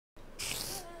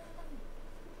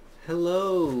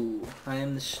Hello, I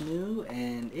am the Snoo,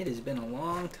 and it has been a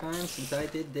long time since I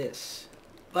did this.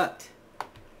 But,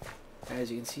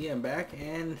 as you can see, I'm back,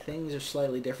 and things are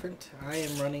slightly different. I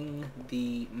am running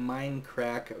the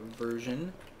Mindcrack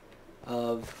version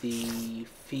of the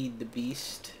Feed the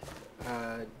Beast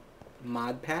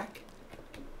mod pack.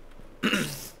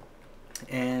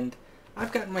 And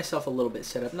I've gotten myself a little bit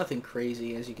set up, nothing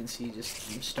crazy, as you can see, just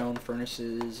some stone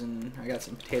furnaces, and I got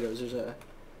some potatoes. There's a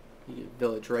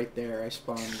village right there. I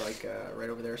spawned like right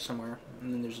over there somewhere,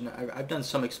 and then there's I've done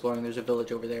some exploring. There's a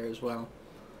village over there as well.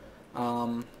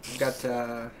 I've got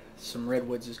some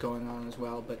redwoods is going on as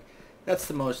well, but that's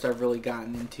the most I've really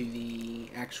gotten into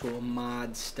the actual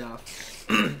mod stuff.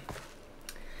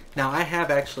 Now I have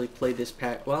actually played this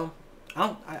pack. Well,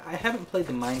 I haven't played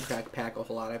the Mindcrack pack a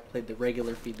whole lot. I've played the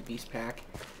regular Feed the Beast pack,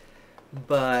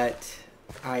 but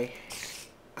I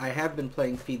have been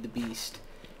playing Feed the Beast.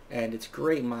 And it's a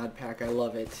great mod pack. I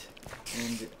love it.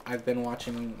 And I've been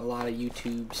watching a lot of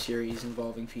YouTube series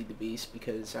involving Feed the Beast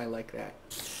because I like that.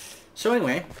 So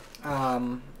anyway, I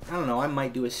don't know. I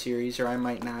might do a series or I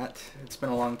might not. It's been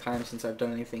a long time since I've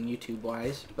done anything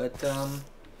YouTube-wise. But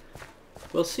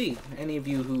we'll see. Any of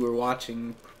you who are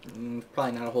watching,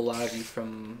 probably not a whole lot of you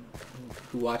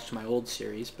who watched my old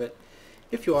series. But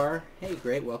if you are, hey,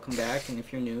 great. Welcome back. And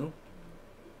if you're new,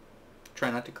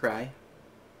 try not to cry.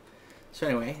 So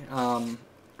anyway,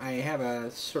 I have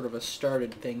a sort of a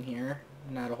started thing here.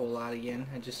 Not a whole lot again,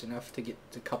 just enough to get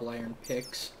a couple iron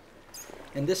picks.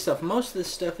 And this stuff, most of this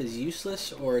stuff is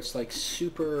useless, or it's like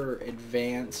super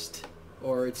advanced,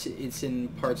 or it's in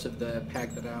parts of the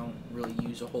pack that I don't really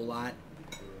use a whole lot.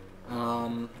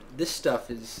 This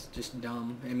stuff is just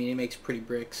dumb. I mean, it makes pretty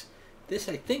bricks. This,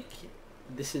 I think,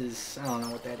 this is, I don't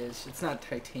know what that is. It's not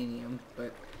titanium,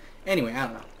 but anyway, I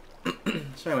don't know.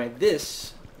 So anyway,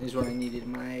 this is what I needed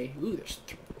my... Ooh, there's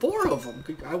 4 of them!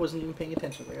 I wasn't even paying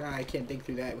attention. Like, I can't dig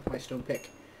through that with my stone pick.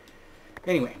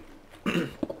 Anyway.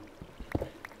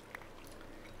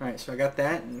 Alright, so I got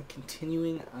that, and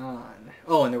continuing on.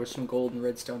 Oh, and there was some gold and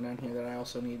redstone down here that I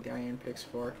also need the iron picks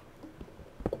for.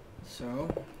 So,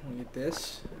 we'll get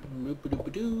this.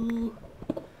 Boop-a-doop-a-doo.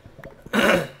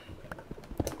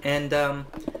 And,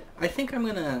 I think I'm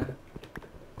gonna...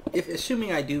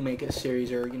 assuming I do make a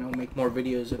series or, you know, make more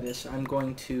videos of this, I'm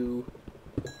going to,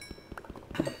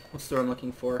 what's the word I'm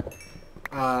looking for?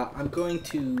 I'm going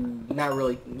to not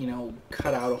really, you know,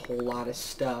 cut out a whole lot of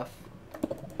stuff.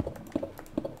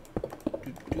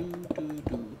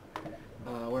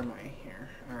 Where am I here?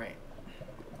 Alright.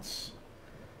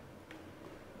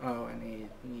 Oh, I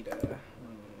need a,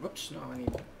 whoops, no, I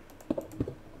need,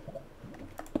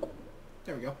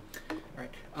 there we go.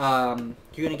 Alright,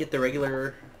 you're gonna get the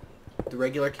regular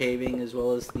caving as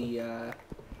well as the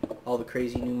all the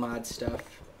crazy new mod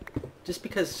stuff, just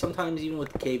because sometimes even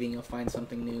with the caving you'll find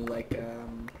something new, like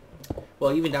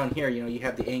well, even down here, you know, you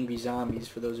have the angry zombies.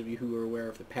 For those of you who are aware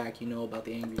of the pack, you know about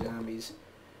the angry zombies.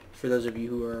 For those of you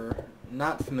who are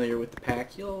not familiar with the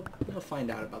pack, you'll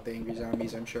find out about the angry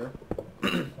zombies, I'm sure.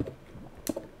 But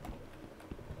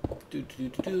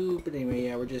anyway,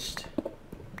 yeah, we're just,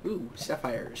 ooh,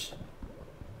 sapphires.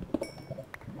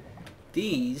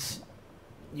 These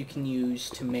you can use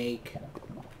to make,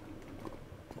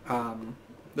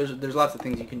 there's lots of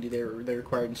things you can do. They're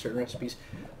required in certain recipes,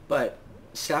 but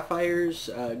sapphires,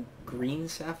 green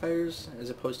sapphires as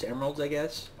opposed to emeralds, I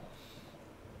guess,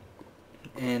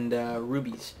 and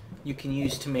rubies you can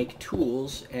use to make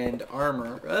tools and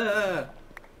armor.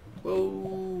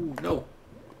 Whoa, no,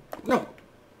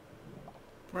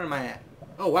 where am I at?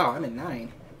 Oh wow, I'm at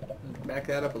 9. Back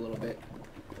that up a little bit.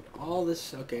 All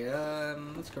this, okay,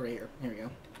 let's go right here. Here we go.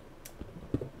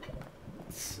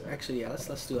 Actually, yeah,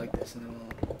 let's do like this, and then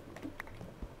we'll,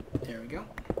 there we go.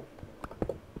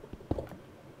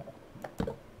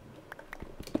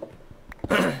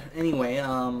 Anyway,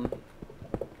 wow,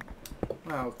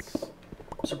 I'm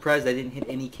surprised I didn't hit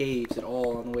any caves at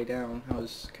all on the way down. I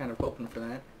was kind of hoping for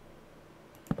that.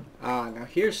 Now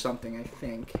here's something, I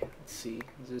think. Let's see,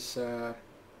 is this, I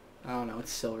don't know,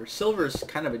 it's silver. Silver's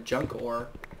kind of a junk ore.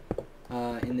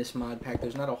 In this mod pack,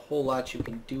 there's not a whole lot you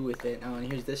can do with it. Oh,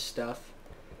 and here's this stuff,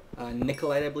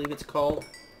 Nicolite, I believe it's called.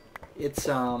 It's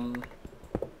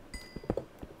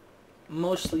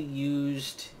mostly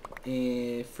used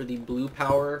for the blue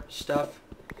power stuff,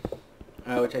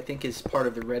 which I think is part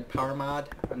of the red power mod.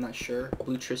 I'm not sure.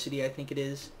 Bluetricity, I think it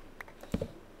is.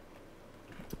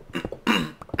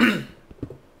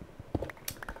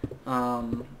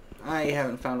 I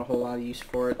haven't found a whole lot of use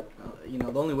for it. You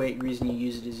know, the only reason you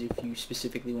use it is if you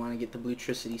specifically want to get the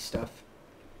bluetricity stuff,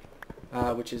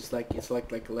 which is like, it's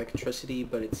like electricity,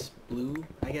 but it's blue,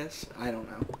 I guess. I don't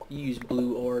know. You use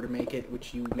blue ore to make it,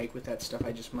 which you make with that stuff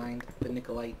I just mined, the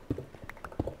nickelite.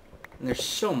 And there's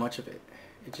so much of it.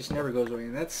 It just never goes away.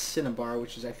 And that's cinnabar,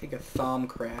 which is I think a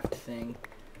Thaumcraft thing.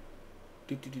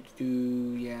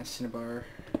 Yeah, cinnabar.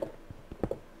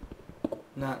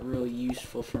 Not really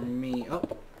useful for me. Oh,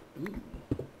 ooh.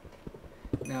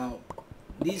 Now,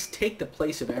 these take the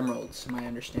place of emeralds, my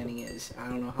understanding is. I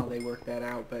don't know how they work that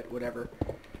out, but whatever.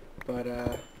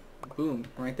 But, boom,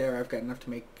 right there I've got enough to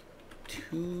make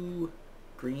 2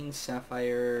 green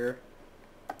sapphire,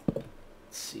 let's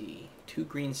see, 2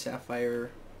 green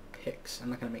sapphire picks. I'm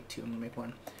not going to make 2, I'm going to make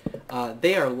 1.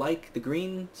 They are like the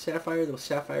green sapphire, the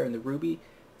sapphire, and the ruby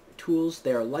tools.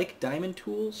 They are like diamond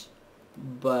tools,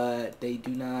 but they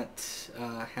do not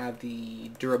have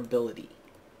the durability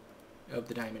of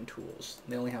the diamond tools.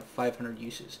 They only have 500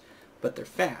 uses, but they're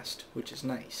fast, which is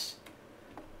nice.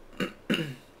 Let's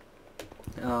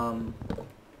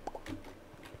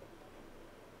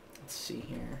see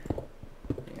here.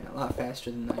 Yeah, a lot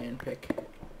faster than the iron pick.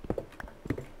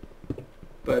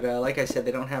 But like I said,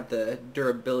 they don't have the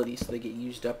durability, so they get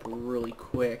used up really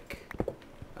quick,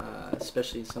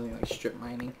 especially in something like strip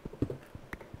mining.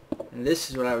 And this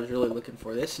is what I was really looking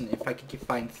for. This, and if I could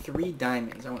find 3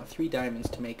 diamonds, I want 3 diamonds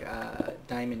to make a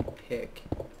diamond pick.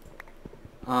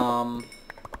 Now,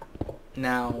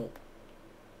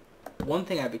 one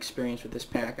thing I've experienced with this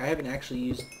pack, I haven't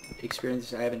actually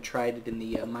experienced this, I haven't tried it in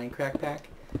the Mindcrack pack,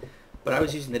 but I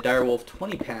was using the Direwolf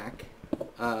 20 pack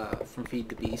from Feed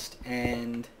the Beast,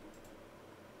 and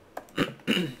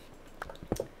the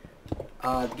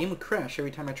game would crash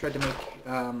every time I tried to make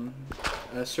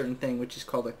a certain thing, which is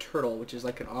called a turtle, which is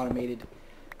like an automated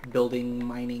building,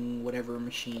 mining, whatever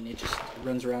machine. It just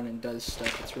runs around and does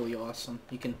stuff. It's really awesome.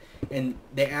 You can, and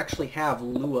they actually have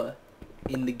Lua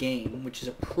in the game, which is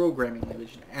a programming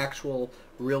language, an actual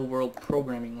real-world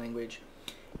programming language,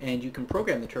 and you can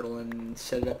program the turtle and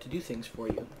set it up to do things for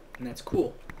you, and that's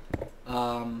cool. Get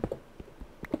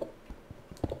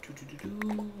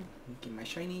my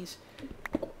shinies.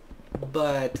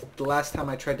 But the last time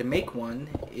I tried to make one,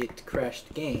 it crashed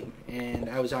the game, and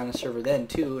I was on a server then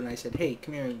too, and I said, hey,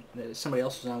 come here. Somebody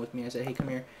else was on with me. I said, hey, come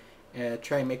here,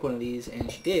 try and make one of these,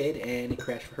 and she did, and it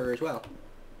crashed for her as well.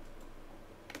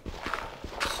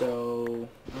 So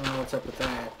I don't know what's up with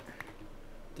that.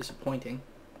 Disappointing.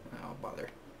 Oh, bother.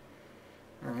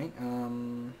 Alright,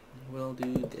 we'll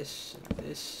do this,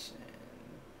 this,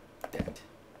 and that.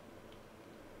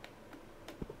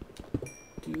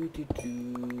 Alright,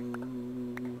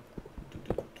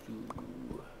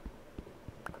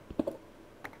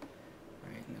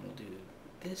 and then we'll do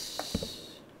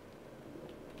this.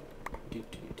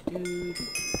 Ooh,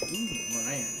 more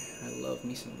iron. I love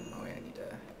me some. Oh, yeah, I need to.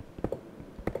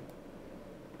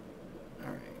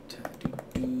 Alright,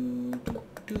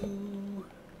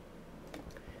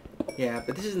 yeah,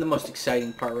 but this is the most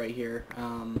exciting part right here.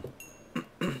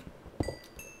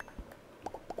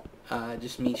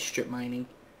 Just me strip mining.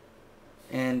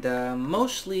 And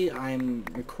mostly I'm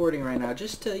recording right now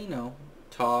just to, you know,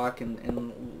 talk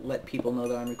and let people know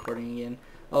that I'm recording again.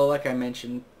 Oh, like I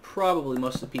mentioned, probably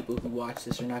most of the people who watch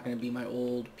this are not going to be my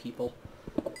old people.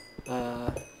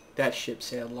 That ship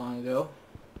sailed long ago.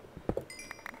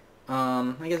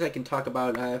 I guess I can talk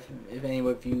about if any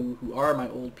of you who are my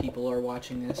old people are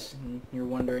watching this and you're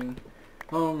wondering,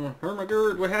 oh my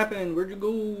god, what happened? Where'd you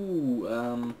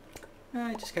go?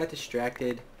 I just got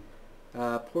distracted.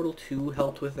 Portal 2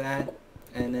 helped with that,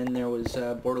 and then there was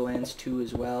Borderlands 2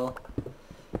 as well.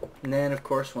 And then, of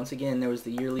course, once again, there was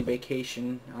the yearly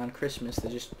vacation on Christmas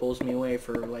that just pulls me away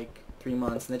for like 3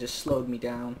 months, and that just slowed me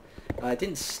down. It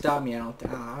didn't stop me. I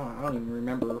don't even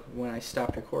remember when I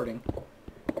stopped recording.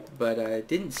 But it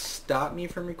didn't stop me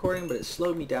from recording, but it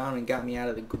slowed me down and got me out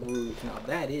of the groove. Now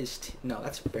that is no,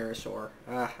 that's Ferrosaur.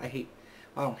 I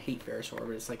don't hate Ferrosaur,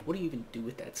 but it's like, what do you even do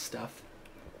with that stuff?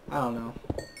 I don't know.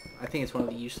 I think it's one of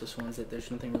the useless ones that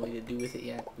there's nothing really to do with it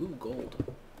yet. Ooh, gold.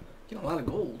 Getting a lot of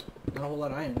gold. Not a whole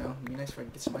lot of iron, though. It'd be nice if I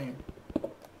could get some iron.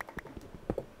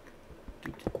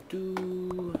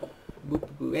 Boop, boop,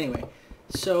 boop. Anyway,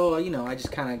 so, you know, I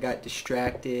just kind of got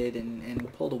distracted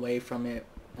and pulled away from it.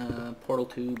 Portal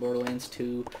 2, Borderlands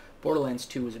 2. Borderlands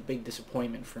 2 was a big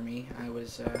disappointment for me. I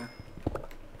was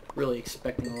really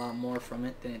expecting a lot more from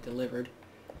it than it delivered.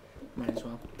 Might as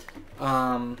well.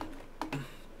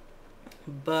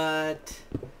 But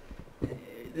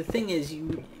the thing is,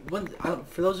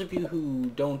 for those of you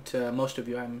who don't, most of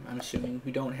you, I'm assuming,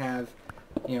 who don't have,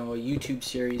 you know, a YouTube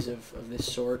series of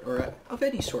this sort, or of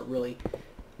any sort really,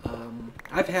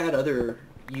 I've had other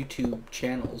YouTube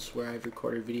channels where I've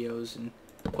recorded videos and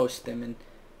posted them, and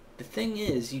the thing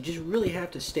is, you just really have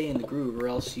to stay in the groove, or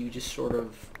else you just sort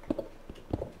of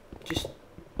just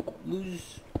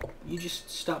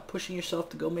stop pushing yourself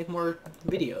to go make more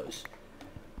videos.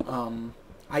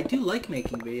 I do like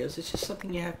making videos. It's just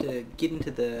something you have to get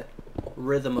into the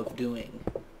rhythm of doing.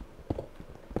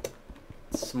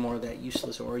 It's more that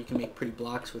useless, or you can make pretty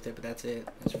blocks with it, but that's it,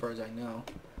 as far as I know.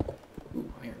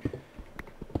 Ooh, iron.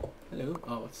 Hello.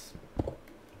 Oh, it's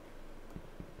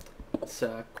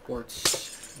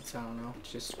quartz. It's, I don't know,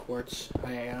 it's just quartz.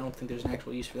 I don't think there's an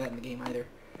actual use for that in the game either.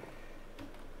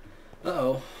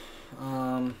 Uh-oh.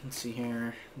 Let's see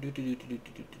here. You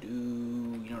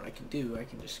know what I can do? I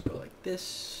can just go like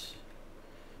this,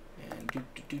 and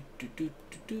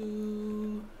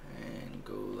and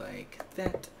go like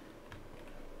that,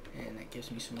 and that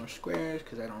gives me some more squares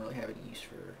because I don't really have any use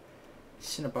for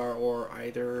cinnabar ore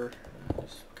either.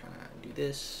 Just kind of do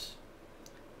this,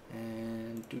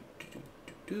 and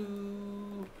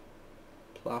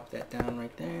plop that down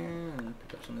right there, and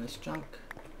pick up some of this junk.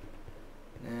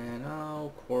 And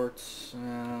oh, quartz,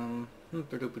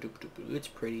 it's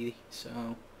pretty,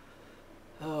 so,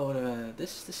 oh,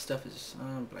 this stuff is,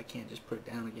 but I can't just put it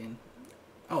down again.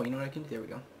 Oh, you know what I can do? There we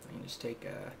go. I can just take,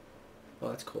 oh,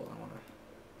 that's cool. I want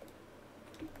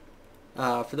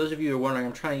to, for those of you who are wondering,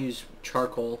 I'm trying to use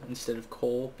charcoal instead of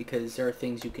coal, because there are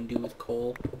things you can do with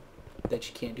coal that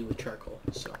you can't do with charcoal,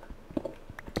 so.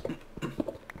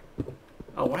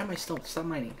 Oh, why am I still, stop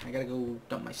mining? I gotta go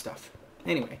dump my stuff.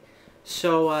 Anyway.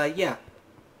 So, yeah,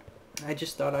 I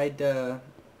just thought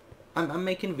I'm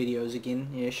making videos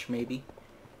again-ish, maybe,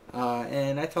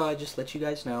 and I thought I'd just let you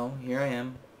guys know, here I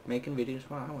am, making videos.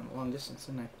 Wow, I went a long distance,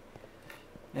 didn't I?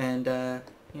 And,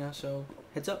 you know, so,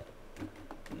 heads up,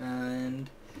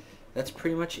 and that's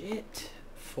pretty much it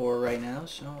for right now,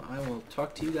 so I will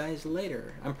talk to you guys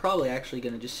later. I'm probably actually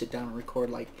going to just sit down and record,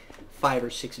 like, 5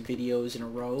 or 6 videos in a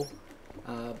row,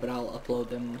 but I'll upload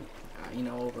them you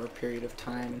know, over a period of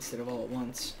time instead of all at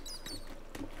once.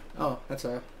 Oh, that's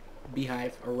a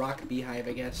beehive, a rock beehive,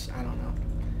 I guess. I don't know.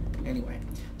 Anyway,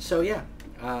 so yeah,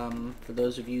 for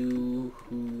those of you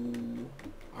who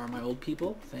are my old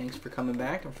people, thanks for coming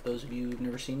back, and for those of you who've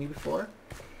never seen me before,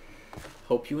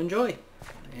 hope you enjoy,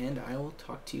 and I will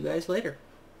talk to you guys later.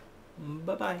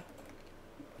 Bye-bye.